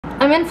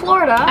I'm in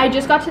Florida. I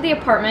just got to the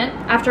apartment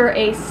after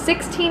a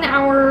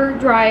 16-hour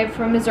drive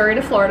from Missouri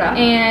to Florida,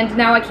 and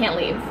now I can't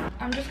leave.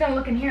 I'm just gonna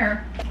look in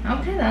here.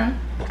 Okay then.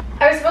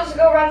 I was supposed to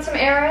go run some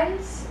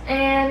errands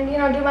and, you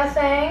know, do my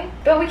thing,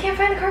 but we can't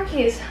find the car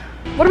keys.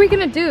 What are we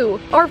gonna do?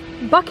 Our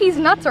Bucky's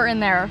nuts are in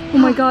there. Oh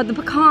my god, the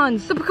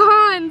pecans. The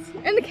pecans!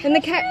 And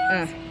the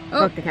cat.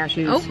 Fuck the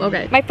cashews. Oh,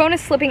 okay. My phone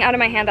is slipping out of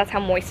my hand. That's how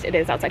moist it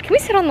is outside. Can we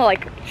sit on the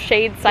like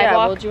shade sidewalk? Yeah,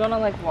 well, do you want to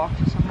like walk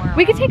to somewhere?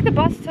 We could take the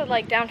bus to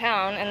like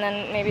downtown and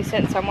then maybe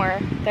sit somewhere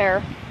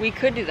there. We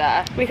could do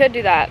that. We could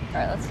do that. All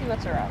right, let's see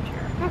what's around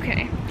here.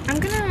 Okay. I'm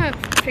gonna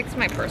fix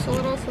my purse a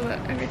little so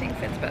that everything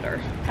fits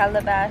better.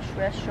 Calabash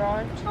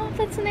Restaurant. Oh,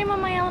 that's the name of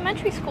my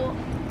elementary school.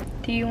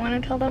 Do you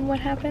want to tell them what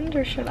happened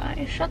or should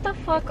I? Shut the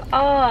fuck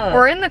up.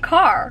 We're in the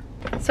car,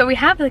 so we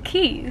have the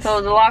keys.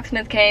 So the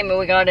locksmith came and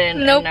we got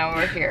in, Nope. and now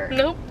we're here.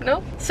 Nope,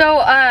 nope. So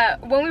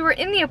when we were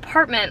in the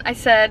apartment, I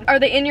said, are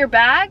they in your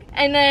bag?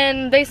 And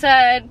then they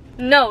said,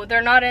 no,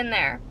 they're not in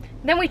there.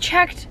 Then we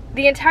checked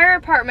the entire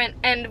apartment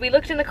and we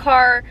looked in the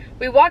car.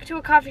 We walked to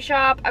a coffee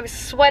shop. I was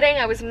sweating,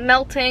 I was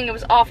melting, it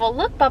was awful.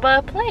 Look, Bubba,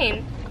 a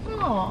plane.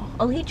 Oh,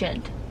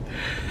 Allegiant.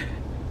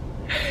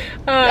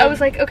 I was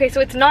like, okay,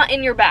 so it's not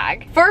in your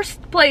bag.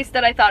 First place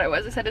that I thought it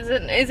was. I said, is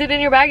it in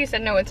your bag? You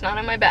said, no, it's not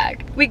in my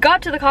bag. We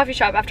got to the coffee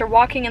shop after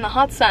walking in the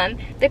hot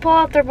sun. They pull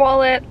out their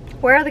wallet.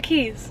 Where are the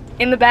keys?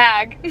 In the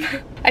bag.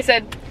 I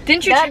said,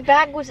 didn't you? That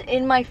bag was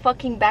in my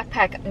fucking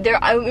backpack.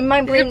 In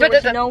my brain, there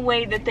was no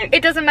way that there.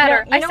 It doesn't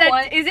matter. No, I said,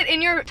 what? Is it in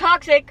your?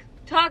 Toxic.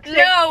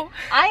 No.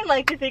 I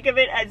like to think of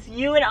it as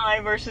you and I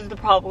versus the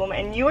problem,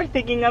 and you are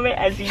thinking of it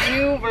as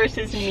you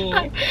versus me.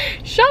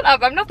 Shut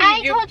up! I'm not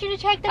thinking you. I told you to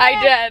check the bag.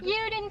 I did.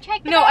 You didn't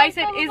check the bag. No, I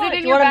said, is it in your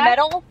bag? Do you want a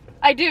medal?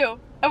 I do.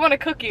 I want a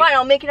cookie. Fine,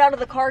 I'll make it out of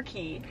the car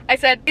key. I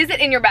said, is it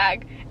in your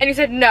bag? And you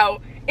said no.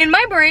 In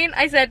my brain,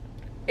 I said,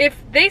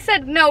 if they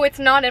said no, it's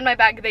not in my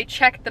bag, they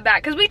checked the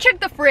bag. Because we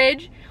checked the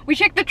fridge, we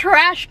checked the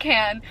trash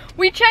can,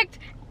 we checked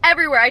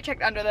everywhere. I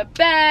checked under the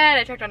bed,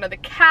 I checked under the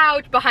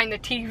couch, behind the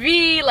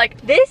TV, like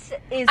this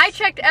is. I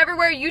checked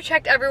everywhere, you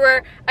checked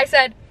everywhere. I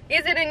said,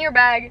 is it in your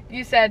bag?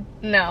 You said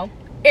no.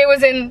 It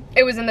was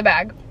in the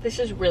bag. This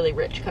is really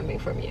rich coming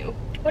from you.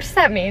 What does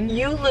that mean?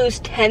 You lose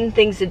 10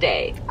 things a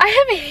day. I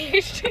have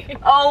ADHD.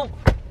 Oh,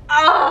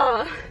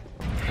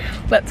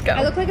 Let's go.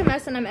 I look like a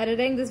mess and I'm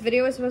editing. This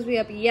video was supposed to be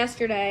up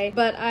yesterday,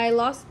 but I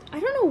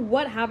don't know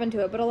what happened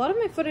to it, but a lot of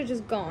my footage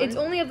is gone. It's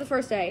only of the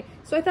first day,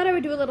 so I thought I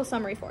would do a little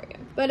summary for you.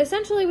 But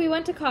essentially, we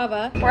went to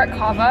Cava. We're at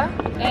Cava,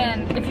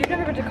 and if you've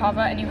never been to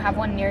Cava and you have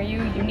one near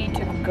you, you need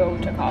to go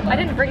to Cava. I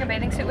didn't bring a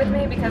bathing suit with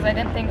me because I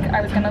didn't think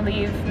I was gonna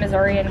leave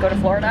Missouri and go to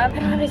Florida. I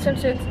don't have any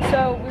swimsuits,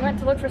 so we went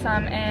to look for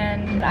some,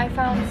 and I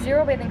found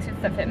 0 bathing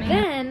suits that fit me.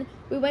 Then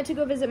we went to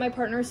go visit my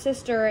partner's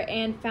sister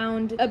and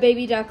found a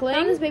baby duckling.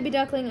 Found this baby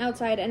duckling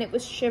outside, and it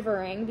was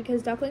shivering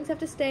because ducklings have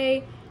to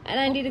stay at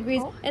 90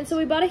 degrees. And so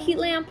we bought a heat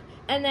lamp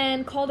and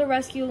then called a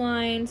rescue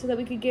line so that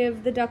we could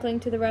give the duckling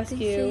to the rescue.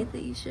 They say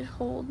that you should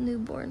hold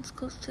newborns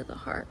close to the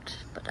heart,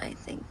 but I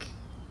think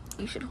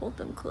you should hold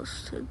them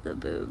close to the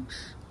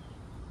boobs.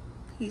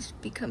 He's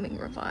becoming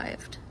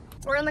revived.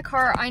 We're in the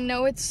car. I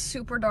know it's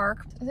super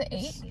dark. Is it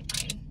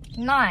 8?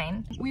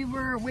 9. We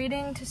were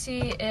waiting to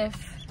see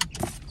if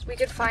we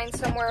could find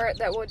somewhere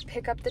that would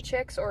pick up the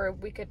chicks, or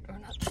we could, or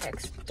not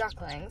chicks,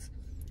 ducklings,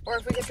 or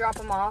if we could drop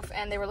them off,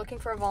 and they were looking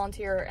for a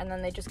volunteer, and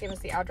then they just gave us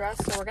the address,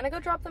 so we're gonna go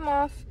drop them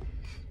off.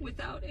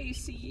 Without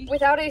AC.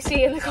 Without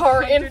AC in the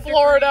car in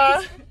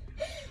Florida.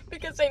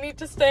 Because they need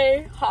to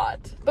stay hot.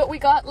 But we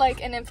got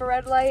like an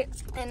infrared light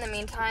in the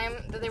meantime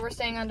that they were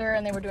staying under,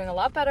 and they were doing a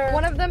lot better.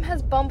 One of them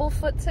has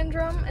Bumblefoot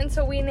syndrome, and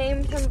so we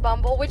named him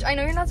Bumble, which I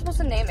know you're not supposed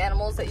to name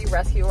animals that you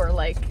rescue or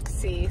like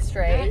see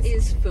strays. That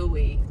is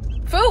phooey.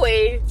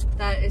 Phooey?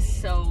 That is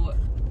so,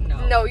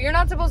 no. No, you're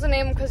not supposed to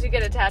name him because you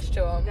get attached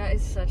to him. That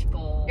is such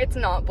bull. It's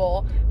not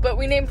bull. But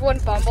we named one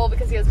Bumble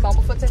because he has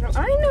Bumblefoot syndrome.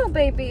 I know,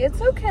 baby,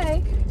 it's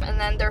okay. And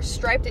then they're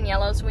striped in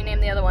yellow, so we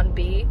named the other one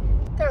Bee.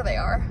 There they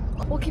are.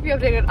 We'll keep you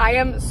updated. I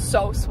am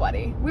so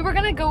sweaty. We were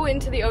gonna go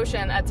into the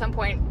ocean at some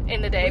point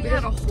in the day. We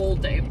had a whole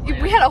day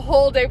planned. We had a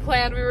whole day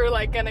planned. We were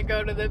like gonna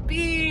go to the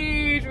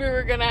beach. We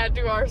were gonna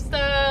do our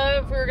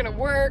stuff. We were gonna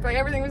work. Like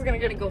everything was gonna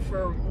go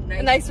for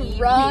a nice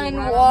run,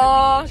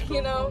 walk, beach,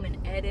 you know. Home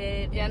and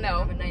edit. Yeah, no.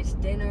 Have a nice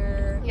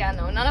dinner. Yeah,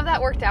 no, none of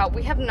that worked out.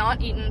 We have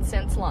not eaten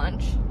since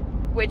lunch,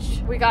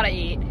 which we gotta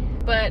eat.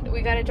 But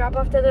we gotta drop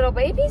off the little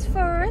babies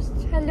first.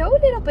 Hello,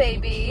 little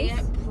babies. You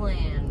can't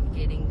plan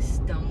getting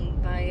stung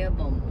by a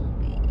bumblebee.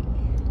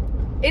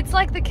 It's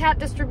like the cat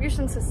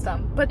distribution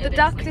system, but the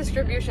duck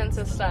distribution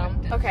system.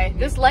 Okay,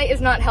 this system. light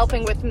is not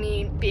helping with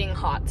me being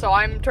hot, so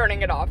I'm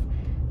turning it off.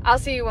 I'll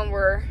see you when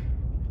we're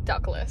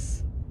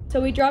duckless.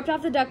 So we dropped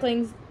off the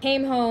ducklings,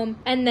 came home,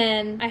 and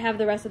then I have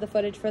the rest of the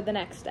footage for the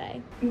next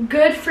day.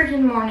 Good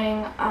freaking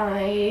morning.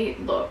 I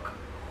look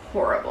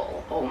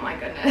horrible. Oh my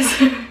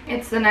goodness.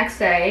 It's the next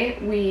day.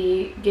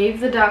 We gave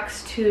the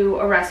ducks to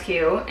a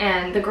rescue,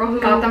 and the girl who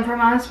got them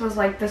from us was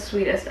like the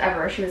sweetest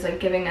ever. She was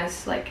like giving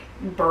us like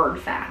bird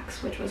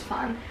facts, which was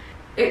fun.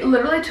 It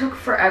literally took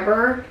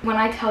forever. When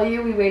I tell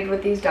you we waited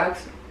with these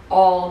ducks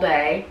all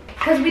day.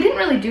 Because we didn't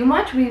really do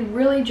much. We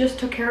really just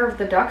took care of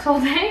the ducks all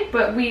day,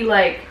 but we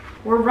like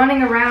were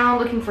running around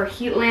looking for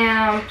heat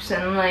lamps,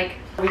 and like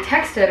we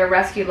texted a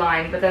rescue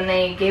line, but then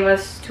they gave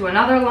us to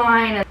another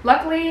line. And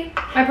luckily,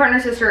 my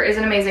partner's sister is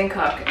an amazing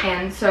cook,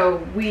 and so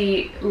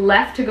we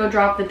left to go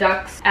drop the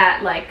ducks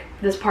at like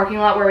this parking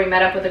lot where we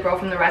met up with the girl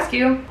from the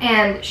rescue,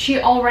 and she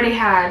already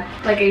had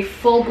like a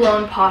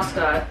full-blown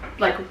pasta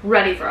like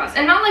ready for us.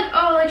 And not like,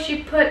 oh, like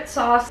she put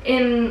sauce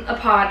in a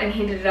pot and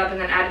heated it up and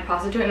then added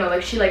pasta to it. No,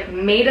 like she like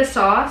made a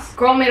sauce.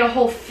 Girl made a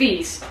whole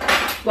feast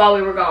while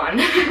we were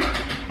gone.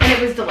 And it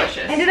was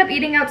delicious. I ended up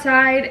eating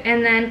outside,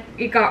 and then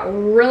it got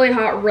really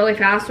hot really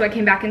fast, so I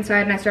came back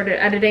inside and I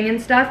started editing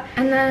and stuff.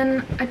 And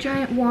then a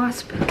giant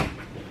wasp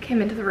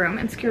came into the room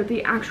and scared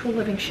the actual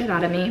living shit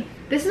out of me.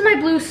 This is my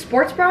blue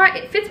sports bra.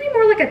 It fits me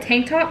more like a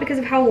tank top because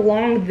of how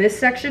long this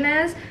section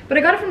is, but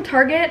I got it from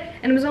Target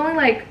and it was only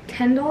like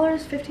 $10,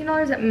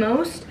 $15 at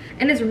most,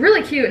 and it's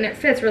really cute and it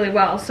fits really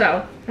well.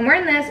 So I'm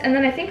wearing this, and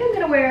then I think I'm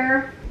gonna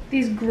wear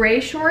these gray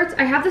shorts.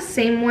 I have the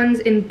same ones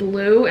in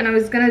blue, and I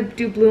was gonna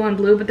do blue on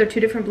blue, but they're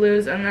two different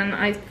blues, and then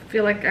I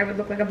feel like I would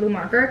look like a blue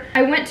marker.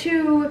 I went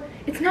to,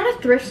 it's not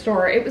a thrift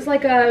store, it was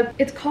like a,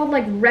 it's called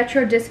like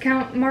Retro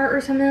Discount Mart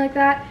or something like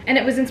that, and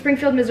it was in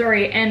Springfield,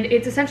 Missouri, and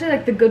it's essentially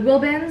like the Goodwill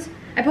bins.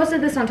 I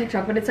posted this on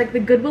TikTok, but it's like the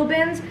Goodwill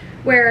bins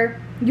where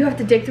you have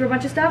to dig through a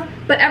bunch of stuff,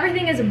 but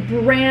everything is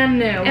brand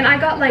new. And I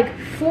got like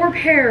 4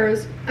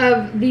 pairs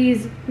of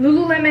these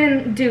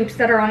Lululemon dupes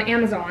that are on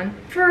Amazon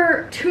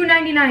for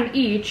 $2.99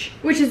 each,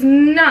 which is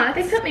nuts.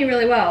 They fit me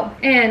really well.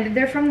 And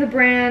they're from the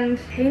brand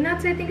Hey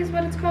Nuts, I think is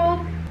what it's called.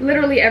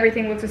 Literally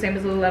everything looks the same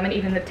as Lululemon,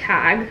 even the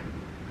tag.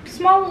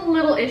 Small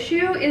little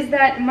issue is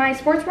that my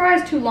sports bra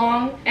is too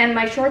long and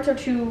my shorts are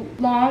too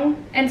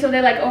long, and so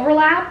they like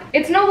overlap.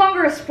 It's no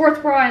longer a sports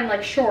bra and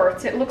like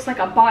shorts. It looks like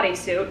a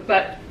bodysuit,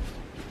 but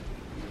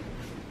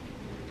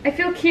I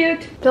feel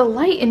cute. The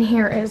light in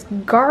here is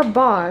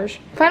garbage.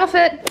 Final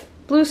fit,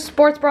 blue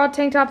sports bra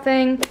tank top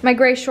thing, my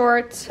gray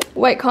shorts,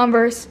 white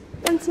Converse,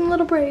 and some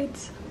little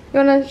braids. You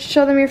wanna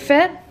show them your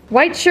fit?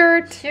 White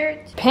shirt,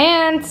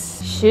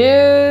 pants,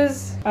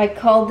 shoes. I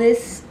call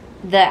this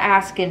the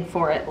asking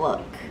for it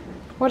look.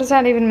 What does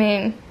that even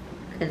mean?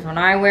 Because when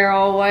I wear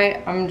all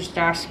white, I'm just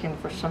asking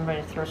for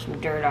somebody to throw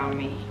some dirt on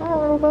me.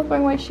 Oh, we're both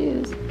wearing white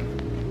shoes.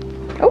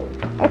 Oh,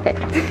 okay.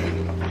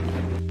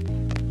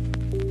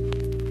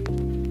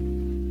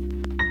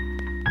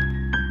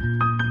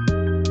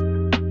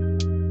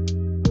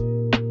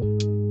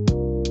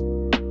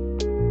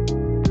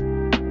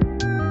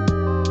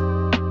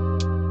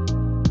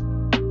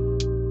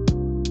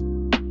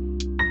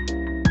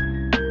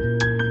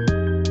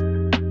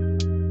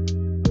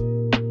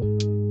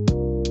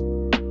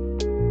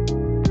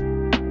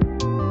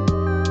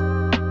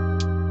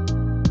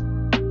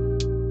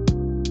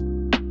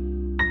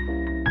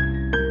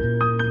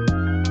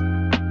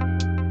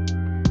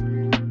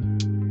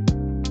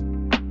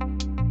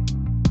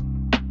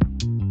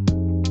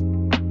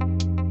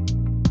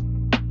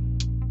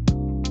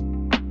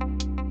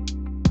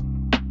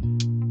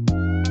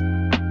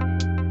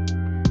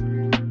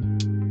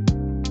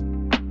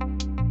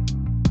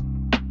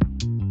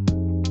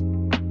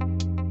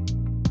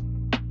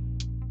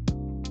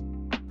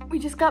 We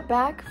just got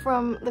back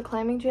from the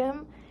climbing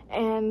gym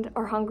and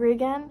are hungry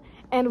again,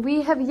 and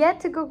we have yet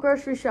to go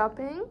grocery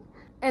shopping,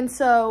 and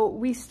so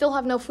we still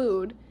have no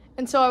food.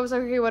 And so I was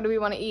like, okay, what do we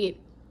want to eat?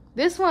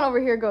 This one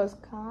over here goes,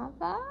 kava?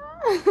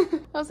 I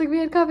was like, we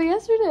had kava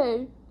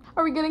yesterday.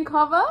 Are we getting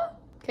kava?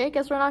 Okay,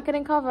 guess we're not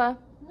getting kava.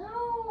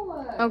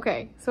 No.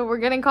 Okay, so we're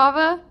getting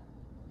kava?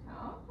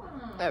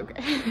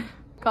 Okay.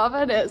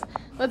 Kava it is.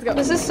 Let's go.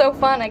 This is so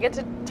fun. I get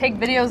to take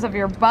videos of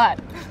your butt.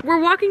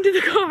 We're walking to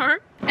the car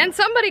and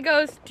somebody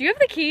goes, do you have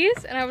the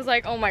keys? And I was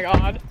like, oh my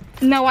God.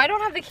 No, I don't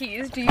have the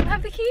keys. Do you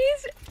have the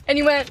keys? And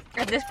you went,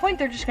 At this point,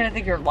 they're just gonna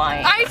think you're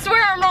lying. I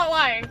swear I'm not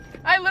lying.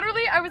 I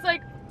was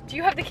like, do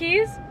you have the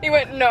keys? He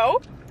went, no.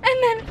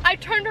 And then I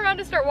turned around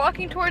to start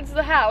walking towards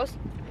the house.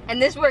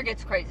 And this is where it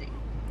gets crazy.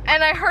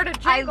 And I heard a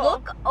jiggle. I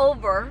look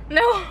over.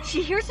 No.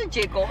 She hears a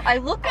jiggle. I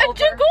look A over.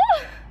 jiggle?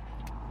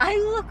 I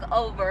look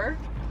over.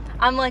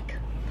 I'm like,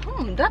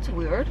 that's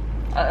weird.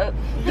 No.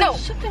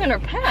 There's something in her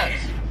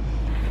pants.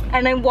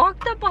 And I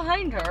walked up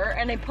behind her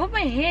and I put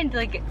my hand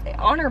like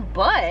on her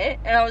butt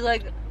and I was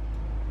like,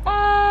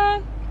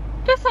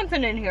 there's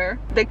something in here.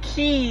 The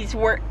keys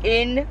were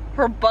in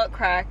her butt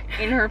crack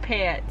in her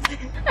pants.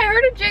 I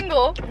heard a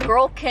jingle.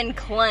 Girl can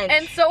clench.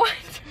 And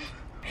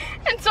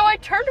so I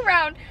turned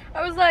around.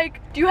 I was like,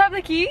 do you have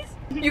the keys?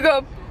 You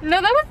go, no,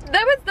 that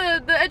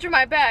was the edge of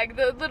my bag,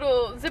 the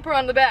little zipper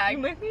on the bag.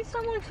 You make me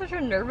sound like such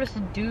a nervous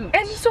dude.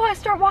 And so I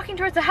start walking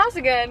towards the house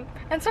again,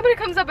 and somebody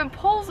comes up and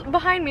pulls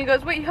behind me and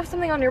goes, wait, you have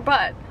something on your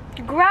butt.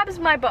 Grabs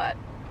my butt.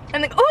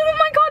 And like, oh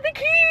my God,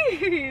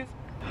 the keys!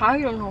 I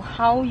don't know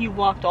how you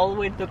walked all the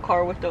way to the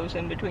car with those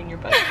in between your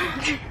butt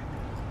cheeks.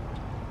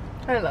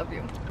 I love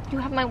you. You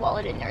have my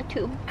wallet in there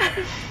too.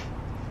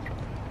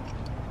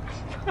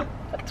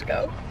 Let's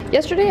go.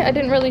 Yesterday I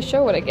didn't really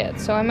show what I get,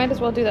 so I might as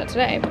well do that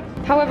today.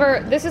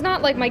 However, this is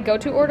not like my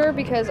go-to order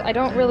because I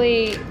don't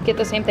really get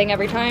the same thing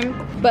every time,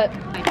 but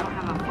I don't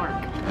have a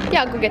fork.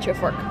 yeah, I'll go get you a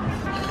fork.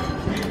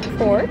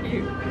 Fork?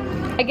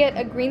 I get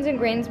a greens and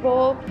grains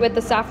bowl with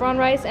the saffron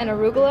rice and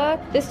arugula.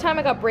 This time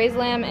I got braised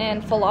lamb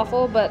and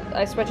falafel, but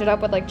I switch it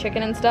up with like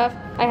chicken and stuff.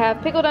 I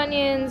have pickled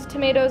onions,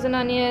 tomatoes and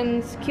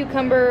onions,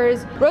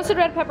 cucumbers, roasted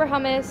red pepper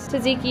hummus,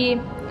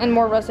 tzatziki, and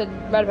more roasted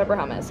red pepper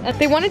hummus. And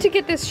they wanted to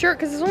get this shirt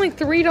because it's only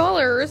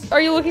 $3. Are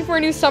you looking for a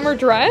new summer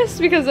dress?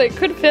 Because it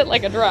could fit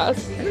like a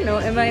dress. I don't know,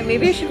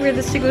 maybe I should wear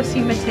this to go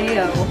see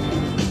Mateo.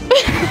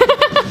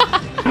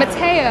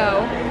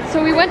 Mateo.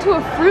 So we went to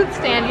a fruit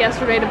stand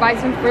yesterday to buy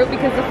some fruit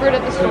because the fruit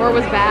at the store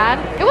was bad.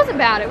 It wasn't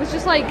bad, it was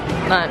just like,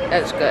 Not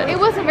as good. it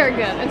wasn't very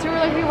good. And so we were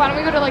like, hey, why don't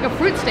we go to like a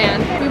fruit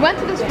stand? We went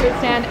to this fruit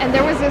stand and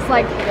there was this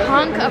like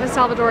hunk of a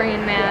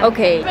Salvadorian man.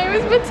 Okay. His name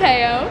is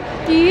Mateo.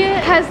 He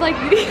has like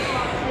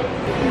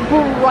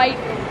bright,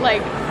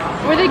 like,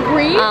 were they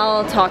green?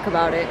 I'll talk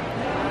about it.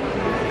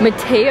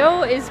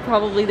 Mateo is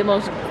probably the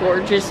most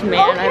gorgeous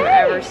man I've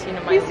ever seen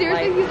in my life.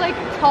 Seriously, he's like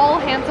tall,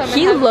 handsome.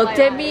 He and has looked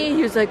light at me,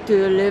 he was like, do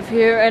you live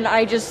here? And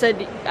I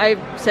said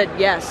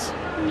yes.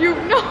 eyes. You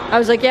know. I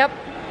was like, yep.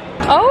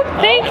 Oh,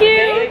 thank you.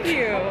 Thank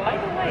you. I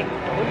don't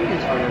like. What do you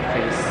use for your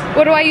face?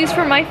 What do I use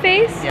for my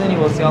face? Then you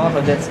will see all of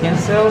the dead skin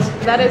cells.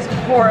 That is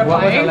horrifying.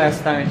 What was the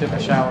last time you took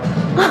a shower?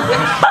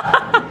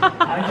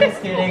 I'm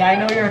just kidding. I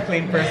know you're a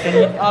clean person.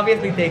 You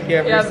obviously take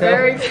care of yourself.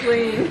 very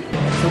clean.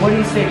 So what do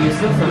you say? Do you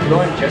still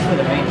go in just for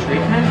the main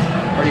treatment?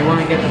 Or do you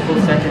want to get the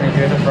full session and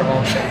do it for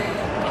all day?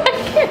 I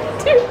can't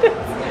do this.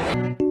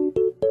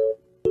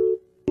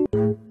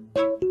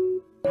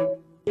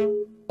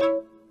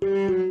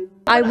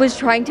 I was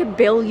trying to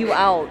bail you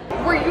out.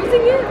 We're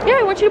using it? Yeah,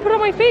 I want you to put it on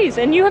my face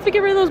and you have to get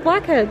rid of those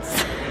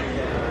blackheads.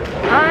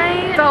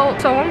 I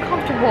felt so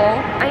uncomfortable.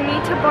 I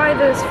need to buy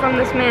this from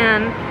this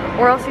man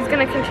or else he's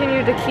gonna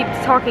continue to keep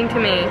talking to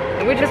me,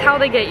 which is how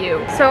they get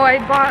you. So I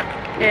bought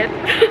it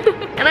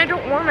and I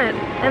don't want it.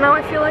 And now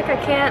I feel like I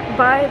can't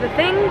buy the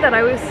thing that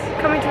I was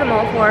coming to the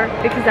mall for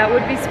because that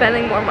would be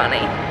spending more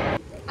money.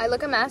 I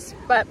look a mess,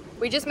 but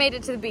we just made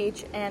it to the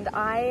beach and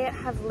I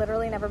have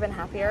literally never been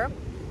happier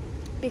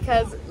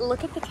because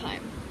look at the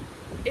time.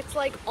 It's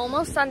like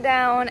almost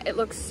sundown. It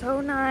looks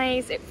so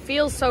nice. It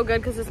feels so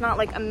good because it's not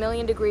like a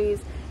million degrees.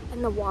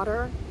 And the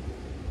water,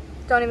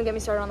 don't even get me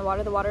started on the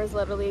water. The water is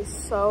literally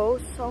so,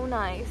 so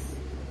nice.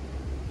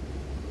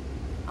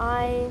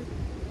 I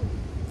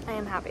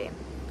am happy.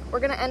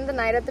 We're gonna end the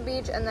night at the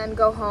beach and then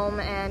go home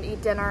and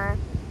eat dinner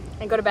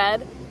and go to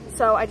bed.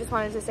 So I just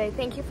wanted to say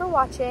thank you for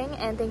watching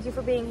and thank you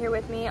for being here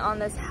with me on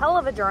this hell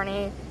of a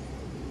journey.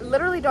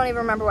 Literally don't even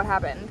remember what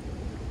happened.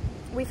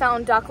 We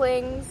found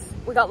ducklings.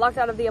 We got locked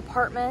out of the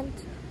apartment.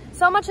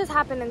 So much has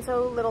happened in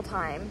so little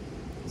time.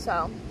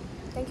 So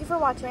thank you for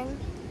watching.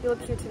 You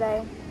look cute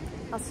today.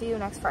 I'll see you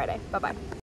next Friday. Bye-bye.